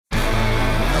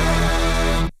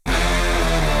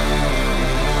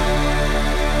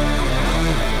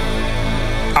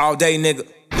All day, nigga.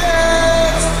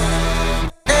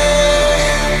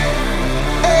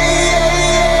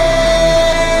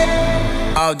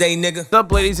 All day, nigga. What's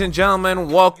up, ladies and gentlemen?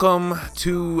 Welcome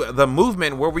to the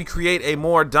movement where we create a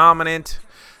more dominant,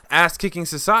 ass-kicking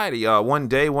society. 1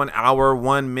 day, 1 hour,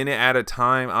 1 minute at a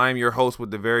time. I'm your host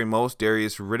with the very most,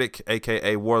 Darius Riddick,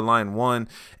 aka Warline One,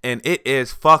 and it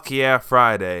is Fuck Yeah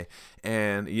Friday.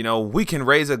 And you know, we can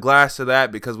raise a glass to that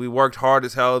because we worked hard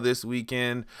as hell this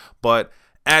weekend. But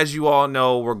as you all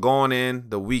know, we're going in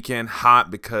the weekend hot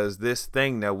because this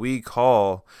thing that we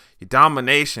call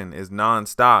domination is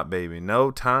nonstop, baby.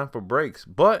 No time for breaks,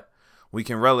 but we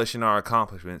can relish in our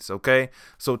accomplishments, okay?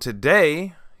 So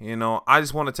today, you know, I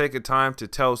just want to take a time to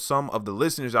tell some of the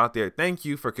listeners out there, thank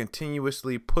you for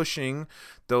continuously pushing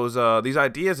those these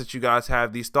ideas that you guys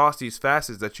have, these thoughts, these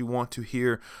facets that you want to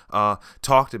hear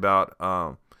talked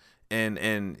about.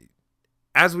 And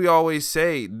as we always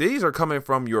say, these are coming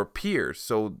from your peers.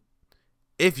 So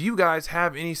if you guys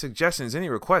have any suggestions, any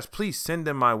requests, please send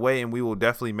them my way and we will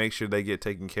definitely make sure they get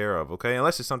taken care of, okay?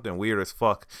 Unless it's something weird as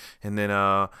fuck. And then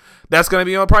that's going to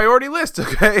be on a priority list,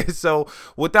 okay? So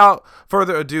without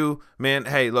further ado, man,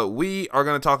 hey, look, we are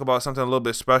going to talk about something a little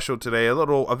bit special today.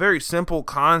 A very simple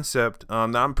concept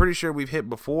that I'm pretty sure we've hit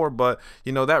before, but,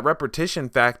 you know, that repetition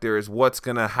factor is what's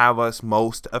going to have us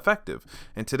most effective.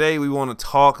 And today we want to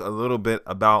talk a little bit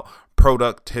about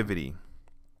productivity.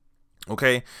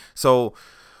 Okay, so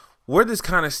where this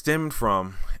kind of stemmed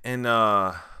from, and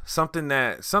something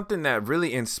that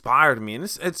really inspired me, and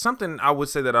it's something I would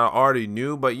say that I already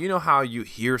knew, but you know how you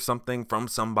hear something from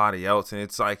somebody else, and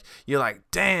it's like you're like,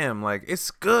 damn, like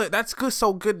it's good. That's good,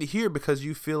 so good to hear because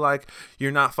you feel like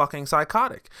you're not fucking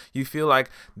psychotic. You feel like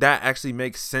that actually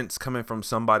makes sense coming from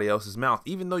somebody else's mouth,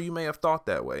 even though you may have thought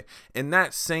that way. And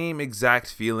that same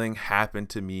exact feeling happened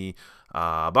to me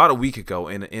about a week ago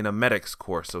in a medics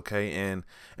course, okay? And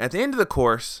at the end of the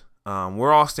course,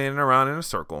 we're all standing around in a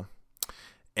circle,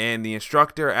 and the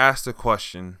instructor asked a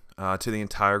question to the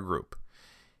entire group.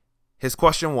 His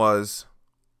question was,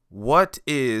 what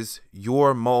is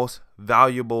your most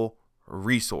valuable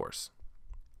resource?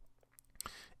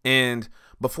 And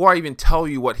before I even tell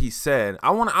you what he said,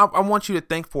 I want you to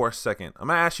think for a second. I'm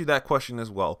going to ask you that question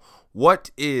as well.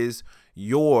 What is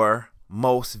your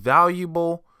most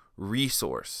valuable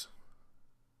resource?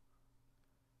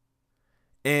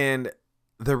 And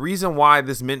the reason why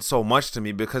this meant so much to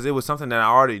me, because it was something that I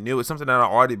already knew, it's something that I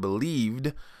already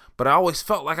believed, but I always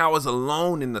felt like I was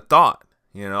alone in the thought.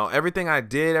 You know, everything I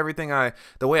did,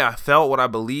 the way I felt, what I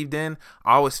believed in,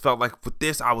 I always felt like with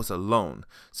this, I was alone.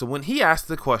 So when he asked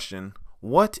the question,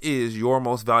 what is your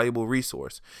most valuable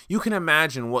resource? You can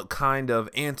imagine what kind of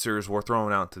answers were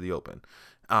thrown out to the open.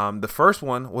 The first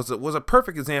one was a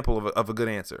perfect example of a good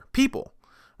answer. People,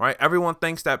 right? Everyone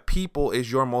thinks that people is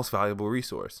your most valuable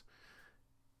resource.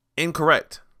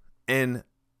 Incorrect. And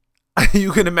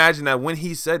you can imagine that when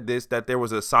he said this, that there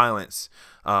was a silence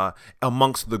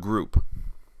amongst the group.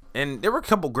 And there were a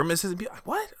couple grimaces and be like,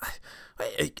 what?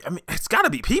 I mean, it's got to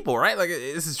be people, right? Like,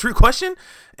 this is a true question.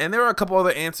 And there were a couple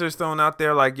other answers thrown out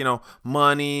there, like, you know,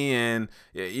 money and,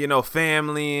 you know,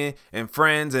 family and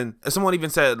friends. And someone even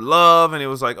said love. And it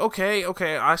was like, okay,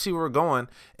 I see where we're going.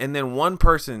 And then one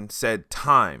person said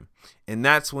time. And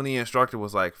that's when the instructor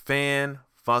was like,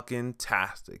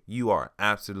 fan-fucking-tastic. You are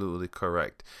absolutely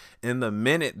correct. In the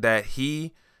minute that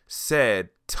he said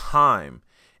time,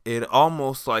 it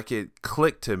almost like it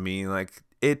clicked to me. Like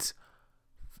it's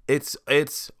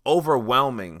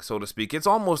overwhelming, so to speak. It's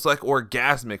almost like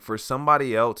orgasmic for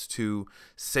somebody else to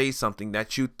say something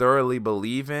that you thoroughly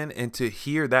believe in and to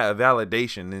hear that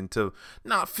validation and to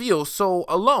not feel so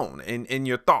alone in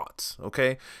your thoughts,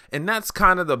 okay? And that's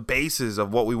kind of the basis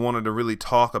of what we wanted to really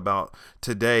talk about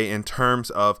today in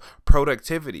terms of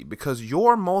productivity, because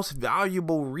your most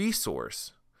valuable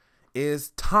resource is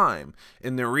time.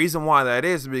 And the reason why that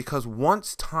is because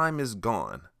once time is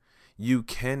gone, you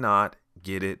cannot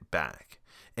get it back.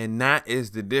 And that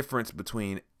is the difference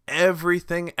between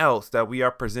everything else that we are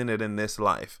presented in this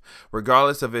life,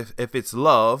 regardless of if it's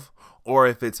love or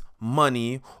if it's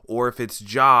money or if it's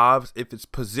jobs, if it's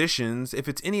positions, if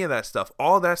it's any of that stuff.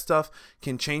 All that stuff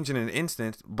can change in an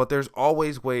instant, but there's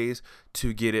always ways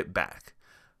to get it back,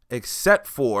 except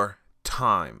for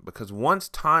time, because once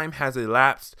time has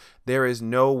elapsed, there is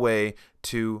no way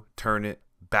to turn it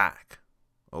back.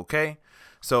 Okay?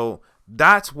 So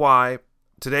that's why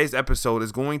today's episode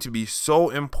is going to be so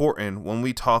important when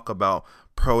we talk about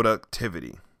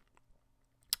productivity.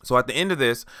 So at the end of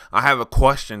this, I have a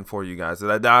question for you guys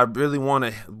that I really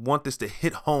want this to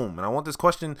hit home, and I want this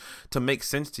question to make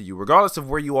sense to you, regardless of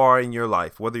where you are in your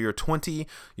life. Whether you're 20,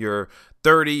 you're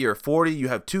 30, you're 40, you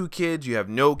have 2 kids, you have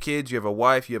no kids, you have a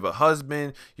wife, you have a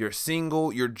husband, you're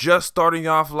single, you're just starting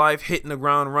off life, hitting the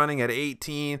ground running at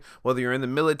 18. Whether you're in the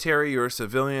military, you're a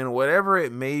civilian, whatever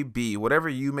it may be, whatever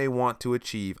you may want to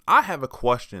achieve, I have a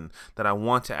question that I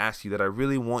want to ask you that I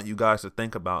really want you guys to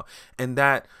think about, and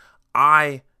that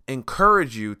I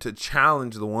encourage you to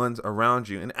challenge the ones around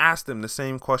you and ask them the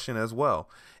same question as well.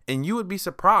 And you would be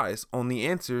surprised on the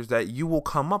answers that you will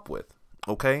come up with.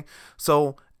 Okay.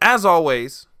 So as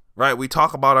always, right, we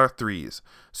talk about our threes.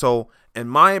 So in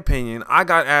my opinion, I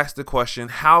got asked the question,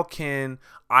 how can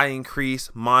I increase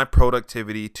my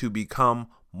productivity to become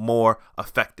more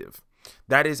effective?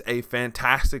 That is a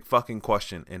fantastic fucking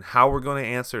question. And how we're going to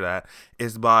answer that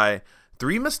is by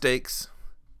 3 mistakes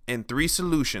and 3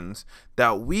 solutions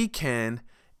that we can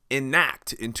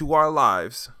enact into our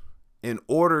lives in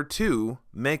order to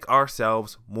make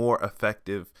ourselves more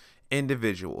effective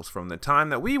individuals from the time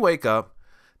that we wake up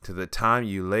to the time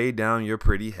you lay down your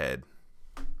pretty head.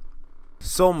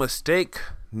 So mistake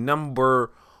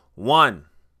number 1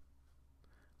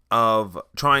 of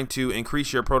trying to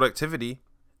increase your productivity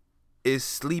is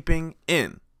sleeping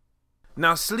in.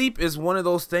 Now, sleep is one of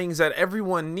those things that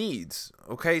everyone needs,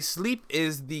 okay? Sleep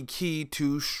is the key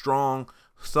to strong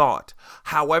thought.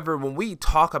 However, when we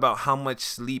talk about how much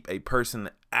sleep a person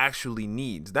actually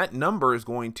needs, that number is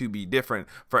going to be different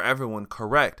for everyone,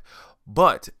 correct?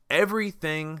 But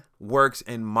everything works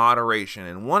in moderation.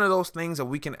 And one of those things that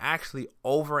we can actually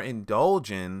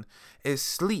overindulge in is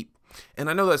sleep. And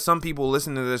I know that some people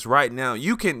listening to this right now,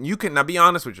 you can now be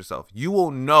honest with yourself. You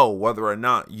will know whether or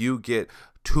not you get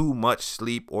too much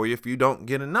sleep or if you don't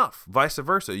get enough, vice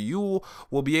versa. You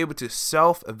will be able to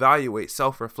self-evaluate,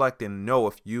 self-reflect, and know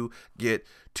if you get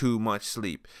too much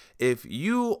sleep. If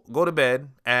you go to bed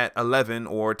at 11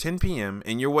 or 10 p.m.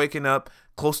 and you're waking up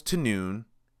close to noon,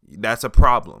 that's a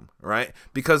problem, right?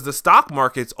 Because the stock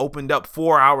markets opened up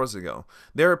 4 hours ago.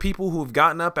 There are people who've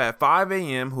gotten up at 5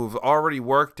 a.m. who've already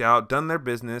worked out, done their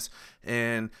business,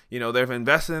 and they've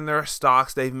invested in their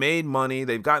stocks, they've made money,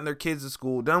 they've gotten their kids to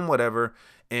school, done whatever,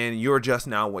 and you're just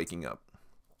now waking up.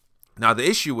 Now, the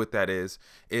issue with that is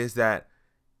that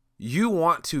you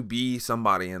want to be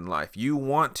somebody in life. You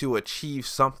want to achieve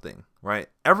something, right?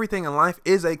 Everything in life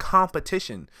is a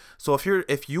competition. So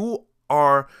if you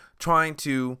are trying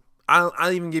to,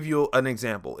 I'll even give you an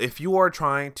example. If you are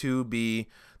trying to be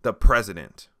the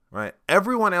president, right?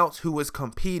 Everyone else who is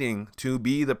competing to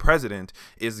be the president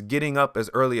is getting up as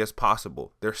early as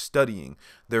possible. They're studying,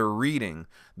 they're reading,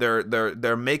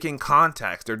 they're making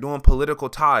contacts, they're doing political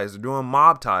ties, they're doing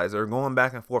mob ties, they're going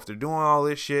back and forth, they're doing all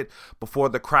this shit before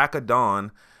the crack of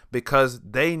dawn, because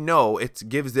they know it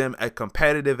gives them a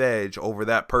competitive edge over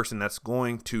that person that's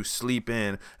going to sleep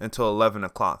in until 11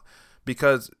 o'clock.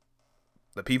 Because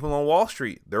the people on Wall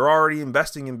Street, they're already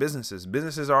investing in businesses.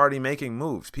 Businesses are already making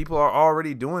moves. People are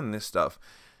already doing this stuff.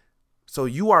 So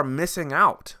you are missing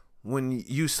out when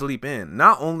you sleep in.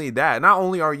 Not only that, not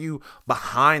only are you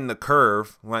behind the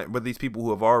curve, like with these people who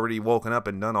have already woken up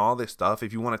and done all this stuff,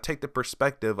 if you want to take the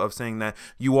perspective of saying that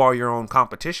you are your own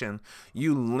competition,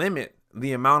 you limit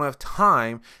the amount of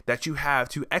time that you have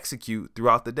to execute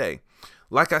throughout the day.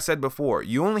 Like I said before,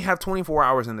 you only have 24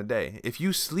 hours in a day. If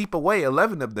you sleep away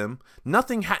 11 of them,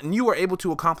 you were able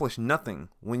to accomplish nothing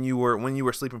when you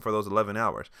were sleeping for those 11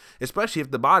 hours. Especially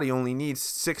if the body only needs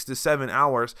 6 to 7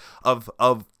 hours of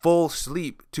full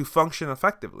sleep to function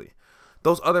effectively.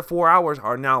 Those other 4 hours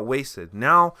are now wasted.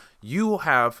 Now you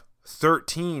have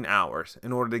 13 hours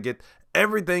in order to get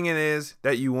everything it is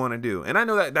that you want to do. And I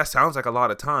know that sounds like a lot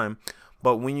of time,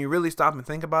 but when you really stop and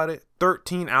think about it,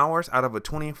 13 hours out of a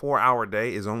 24-hour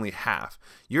day is only half.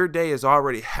 Your day is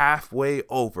already halfway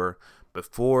over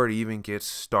before it even gets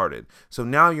started. So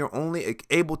now you're only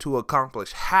able to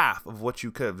accomplish half of what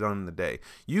you could have done in the day.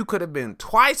 You could have been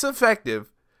twice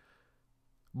effective,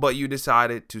 but you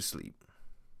decided to sleep.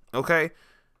 Okay?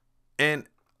 And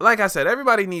like I said,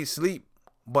 everybody needs sleep,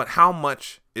 but how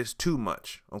much is too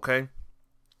much? Okay?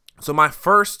 So like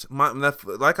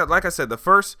I said, the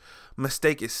first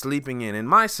mistake is sleeping in. And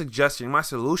my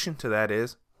solution to that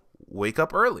is wake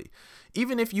up early.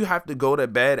 Even if you have to go to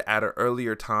bed at an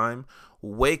earlier time,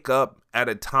 wake up at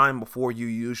a time before you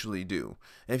usually do.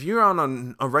 If you're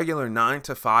on a regular 9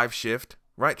 to 5 shift,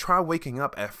 right, try waking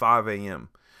up at 5 a.m.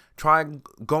 try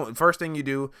going. First thing you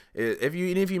do is if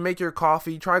you make your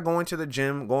coffee, try going to the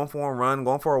gym, going for a run,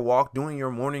 going for a walk, doing your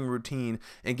morning routine,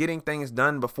 and getting things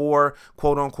done before,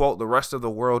 quote unquote, the rest of the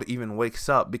world even wakes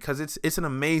up, because it's an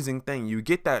amazing thing. You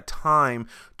get that time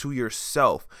to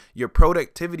yourself. Your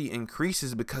productivity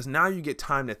increases because now you get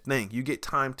time to think. You get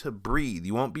time to breathe.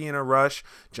 You won't be in a rush,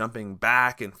 jumping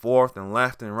back and forth and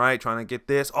left and right, trying to get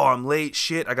this. Oh, I'm late.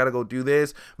 Shit, I gotta go do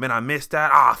this. Man, I missed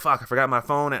that. Ah, fuck, I forgot my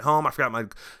phone at home. I forgot my.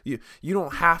 You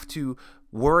don't have to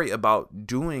worry about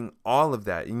doing all of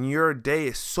that, and your day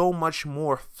is so much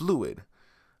more fluid.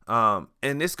 And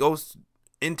this goes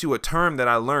into a term that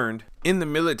I learned in the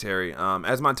military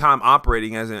as my time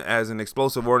operating as an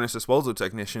explosive ordnance disposal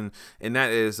technician, and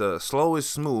that is slow is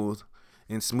smooth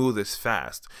and smooth is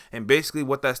fast. And basically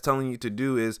what that's telling you to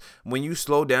do is when you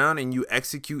slow down and you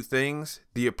execute things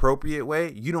the appropriate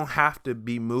way, you don't have to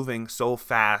be moving so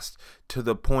fast to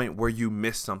the point where you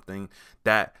miss something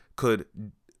that could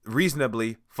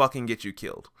reasonably fucking get you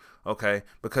killed. Okay?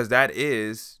 Because that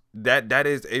is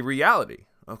a reality.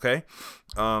 Okay?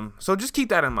 So just keep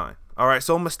that in mind. All right.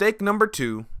 So mistake number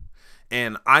 2,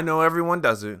 and I know everyone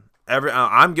does it.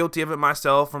 I'm guilty of it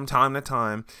myself from time to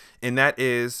time, and that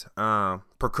is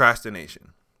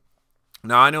procrastination.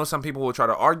 Now, I know some people will try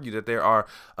to argue that there are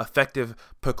effective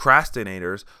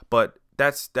procrastinators, but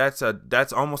that's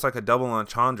almost like a double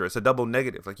entendre. It's a double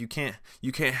negative. Like you can't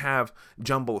have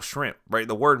jumbo shrimp, right?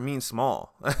 The word means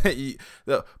small.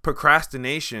 The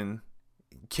procrastination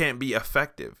can't be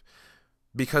effective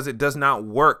because it does not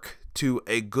work to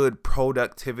a good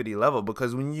productivity level,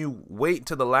 because when you wait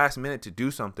to the last minute to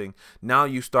do something, now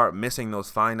you start missing those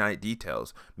finite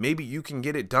details. Maybe you can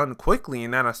get it done quickly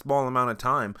in that a small amount of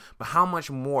time, but how much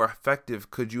more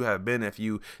effective could you have been if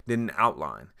you did an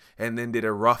outline and then did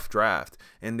a rough draft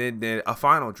and then did a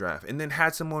final draft and then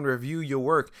had someone review your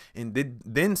work and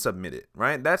then submit it,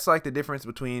 right? That's like the difference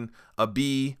between a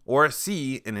B or a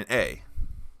C and an A.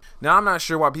 Now, I'm not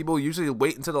sure why people usually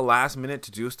wait until the last minute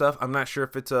to do stuff. I'm not sure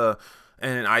if it's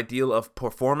an ideal of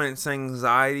performance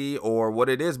anxiety or what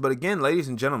it is. But again, ladies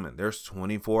and gentlemen, there's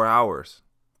 24 hours,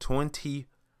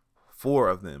 24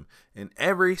 of them. And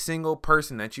every single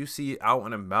person that you see out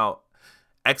and about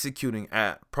executing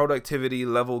at productivity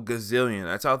level gazillion,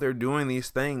 that's out there doing these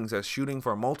things, that's shooting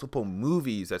for multiple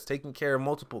movies, that's taking care of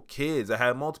multiple kids, that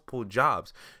have multiple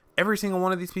jobs. Every single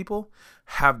one of these people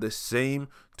have the same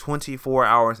 24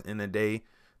 hours in a day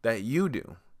that you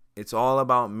do. It's all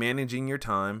about managing your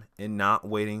time and not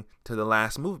waiting to the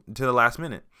last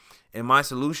minute. And my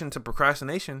solution to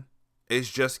procrastination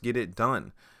is just get it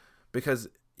done. Because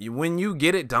when you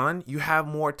get it done, you have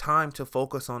more time to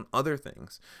focus on other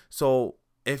things. So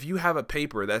if you have a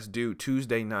paper that's due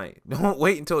Tuesday night, don't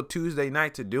wait until Tuesday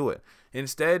night to do it.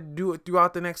 Instead, do it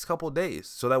throughout the next couple of days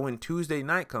so that when Tuesday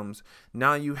night comes,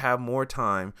 now you have more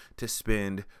time to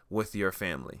spend with your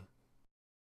family.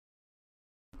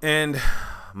 And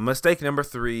mistake number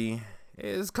 3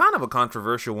 is kind of a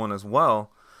controversial one as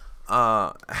well.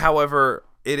 However,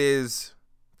 it is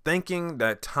thinking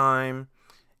that time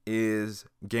is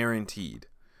guaranteed.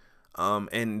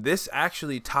 And this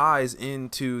actually ties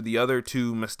into the other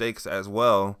 2 mistakes as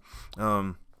well.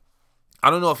 I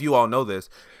don't know if you all know this,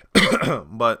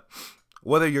 but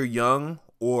whether you're young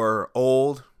or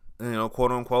old,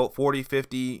 quote unquote, 40,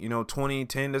 50, 20,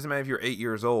 10, doesn't matter if you're 8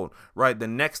 years old, right? The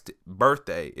next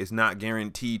birthday is not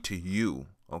guaranteed to you.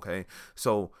 Okay.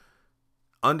 So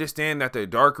understand that the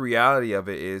dark reality of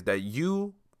it is that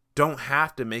you don't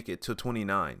have to make it to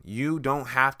 29. You don't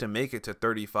have to make it to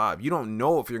 35. You don't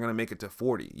know if you're going to make it to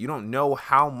 40. You don't know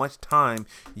how much time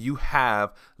you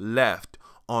have left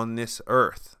on this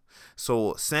earth.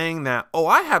 So saying that, oh,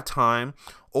 I have time,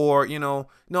 or, no,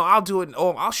 I'll do it.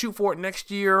 Oh, I'll shoot for it next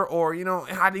year. Or,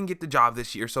 I didn't get the job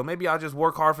this year, so maybe I'll just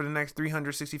work hard for the next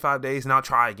 365 days and I'll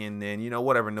try again then,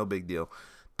 whatever, no big deal.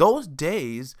 Those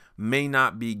days may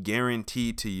not be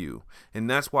guaranteed to you. And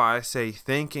that's why I say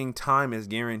thinking time is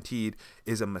guaranteed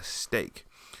is a mistake.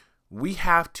 We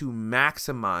have to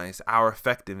maximize our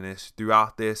effectiveness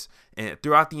throughout this and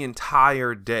throughout the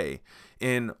entire day.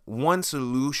 And one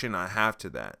solution I have to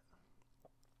that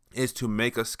is to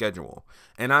make a schedule.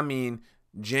 And I mean,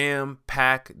 jam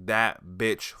pack that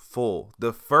bitch full.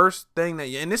 The first thing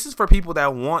and this is for people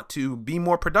that want to be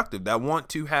more productive, that want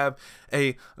to have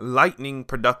a lightning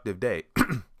productive day.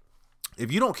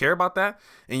 If you don't care about that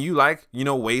and you like,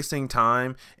 wasting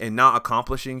time and not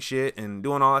accomplishing shit and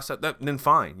doing all that stuff, then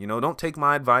fine. Don't take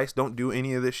my advice. Don't do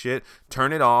any of this shit.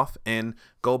 Turn it off and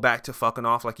go back to fucking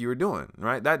off like you were doing,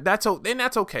 right? That's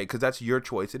okay, because that's your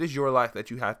choice. It is your life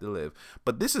that you have to live.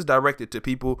 But this is directed to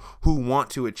people who want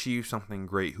to achieve something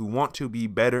great, who want to be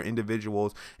better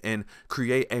individuals and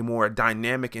create a more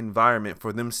dynamic environment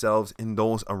for themselves and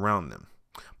those around them.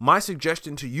 My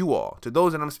suggestion to you all, to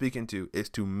those that I'm speaking to, is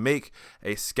to make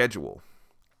a schedule.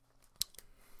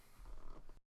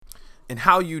 And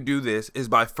how you do this is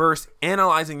by first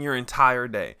analyzing your entire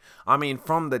day. I mean,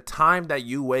 from the time that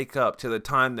you wake up to the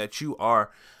time that you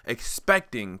are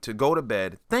expecting to go to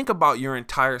bed, think about your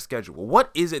entire schedule.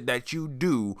 What is it that you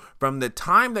do from the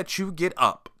time that you get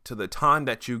up to the time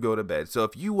that you go to bed? So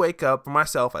if you wake up, for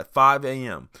myself, at 5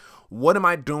 a.m., what am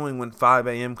I doing when 5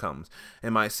 a.m. comes?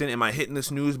 Am I hitting the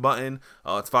snooze button?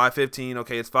 Oh, it's 5:15.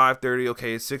 Okay, it's 5:30.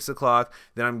 Okay, it's 6 o'clock.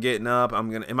 Then I'm getting up.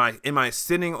 Am I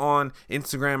sitting on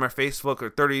Instagram or Facebook for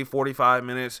 30, 45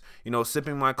 minutes,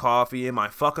 sipping my coffee? Am I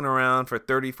fucking around for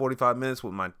 30, 45 minutes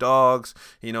with my dogs?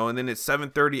 And then it's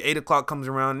 7:30, 8 o'clock comes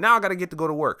around. Now I got to get to go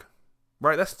to work.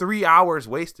 Right? That's 3 hours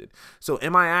wasted. So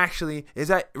is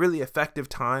that really effective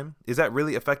time? Is that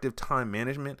really effective time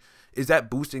management? Is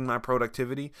that boosting my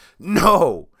productivity?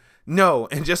 No.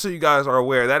 And just so you guys are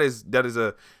aware, that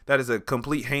is a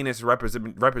complete heinous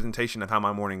representation of how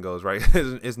my morning goes, right?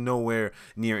 It's nowhere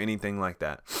near anything like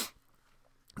that.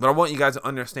 But I want you guys to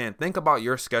understand, think about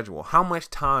your schedule. How much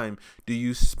time do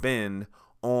you spend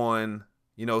on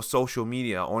social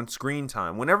media, on screen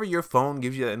time? Whenever your phone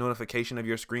gives you that notification of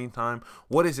your screen time,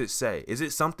 what does it say? Is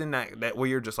it something that where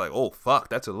you're just like, oh fuck,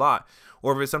 that's a lot?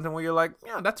 Or if it's something where you're like,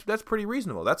 yeah, that's pretty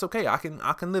reasonable. That's okay. I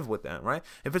can live with that, right?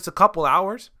 If it's a couple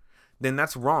hours, then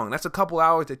that's wrong. That's a couple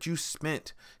hours that you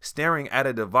spent staring at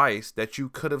a device that you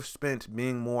could have spent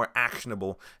being more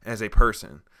actionable as a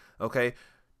person. Okay?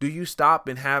 Do you stop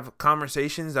and have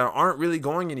conversations that aren't really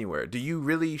going anywhere? Do you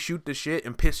really shoot the shit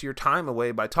and piss your time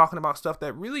away by talking about stuff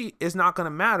that really is not going to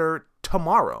matter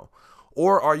tomorrow?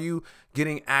 Or are you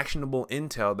getting actionable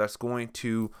intel that's going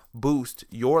to boost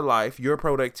your life, your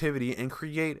productivity, and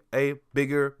create a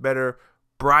bigger, better,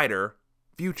 brighter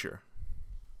future?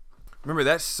 Remember,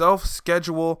 that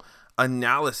self-schedule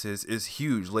analysis is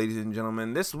huge, ladies and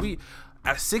gentlemen. This week,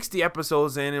 at 60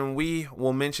 episodes in, and we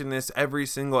will mention this every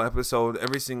single episode,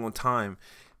 every single time,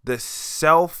 the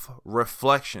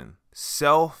self-reflection,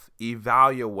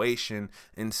 self-evaluation,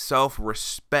 and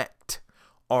self-respect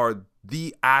are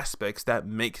the aspects that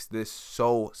makes this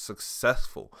so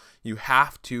successful. You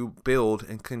have to build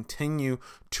and continue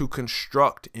to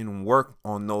construct and work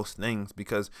on those things,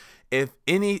 because if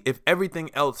everything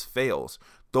else fails,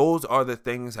 those are the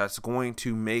things that's going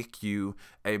to make you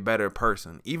a better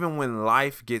person. Even when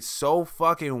life gets so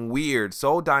fucking weird,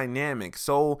 so dynamic,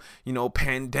 so,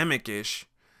 pandemic-ish,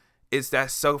 it's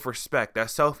that self-respect,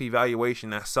 that self-evaluation,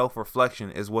 that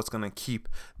self-reflection is what's going to keep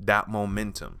that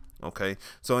momentum. Okay,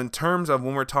 so in terms of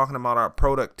when we're talking about our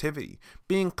productivity,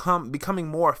 becoming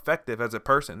more effective as a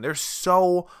person, there's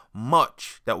so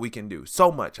much that we can do.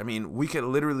 So much. I mean, we could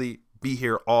literally be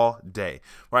here all day,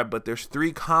 right? But there's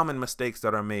 3 common mistakes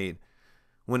that are made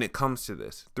when it comes to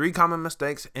this. 3 common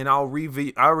mistakes, and I'll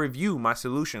review my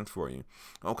solutions for you.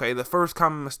 Okay, the first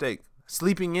common mistake: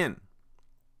 sleeping in.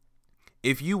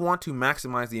 If you want to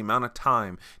maximize the amount of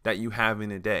time that you have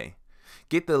in a day,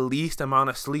 get the least amount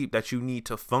of sleep that you need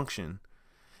to function,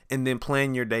 and then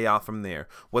plan your day out from there.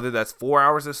 Whether that's 4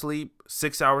 hours of sleep,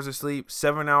 6 hours of sleep,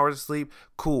 7 hours of sleep,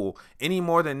 cool. Any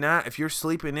more than that, if you're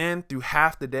sleeping in through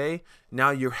half the day,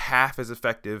 now you're half as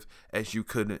effective as you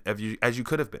could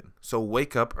have been. So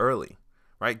wake up early,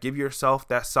 right? Give yourself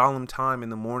that solemn time in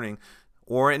the morning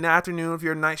or in the afternoon if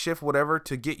you're night shift, whatever,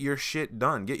 to get your shit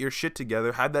done. Get your shit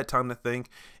together, have that time to think,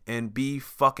 and be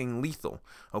fucking lethal.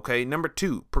 Okay, number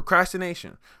 2,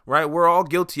 procrastination, right? We're all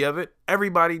guilty of it.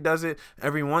 Everybody does it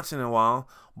every once in a while.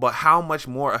 But how much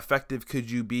more effective could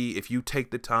you be if you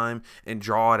take the time and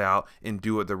draw it out and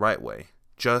do it the right way?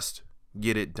 Just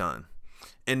get it done.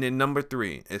 And then number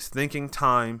 3 is thinking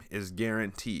time is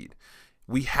guaranteed.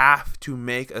 We have to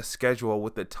make a schedule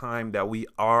with the time that we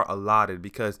are allotted,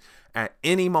 because at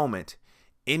any moment,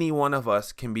 any one of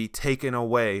us can be taken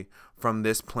away from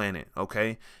this planet,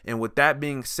 okay? And with that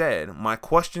being said, my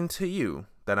question to you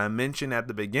that I mentioned at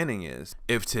the beginning is,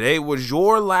 if today was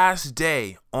your last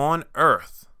day on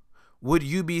Earth, would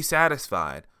you be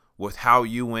satisfied with how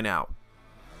you went out?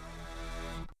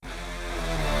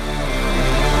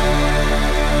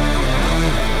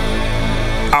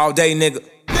 All day, nigga.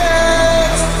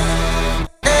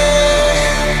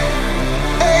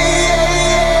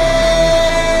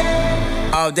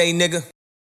 All All day, nigga.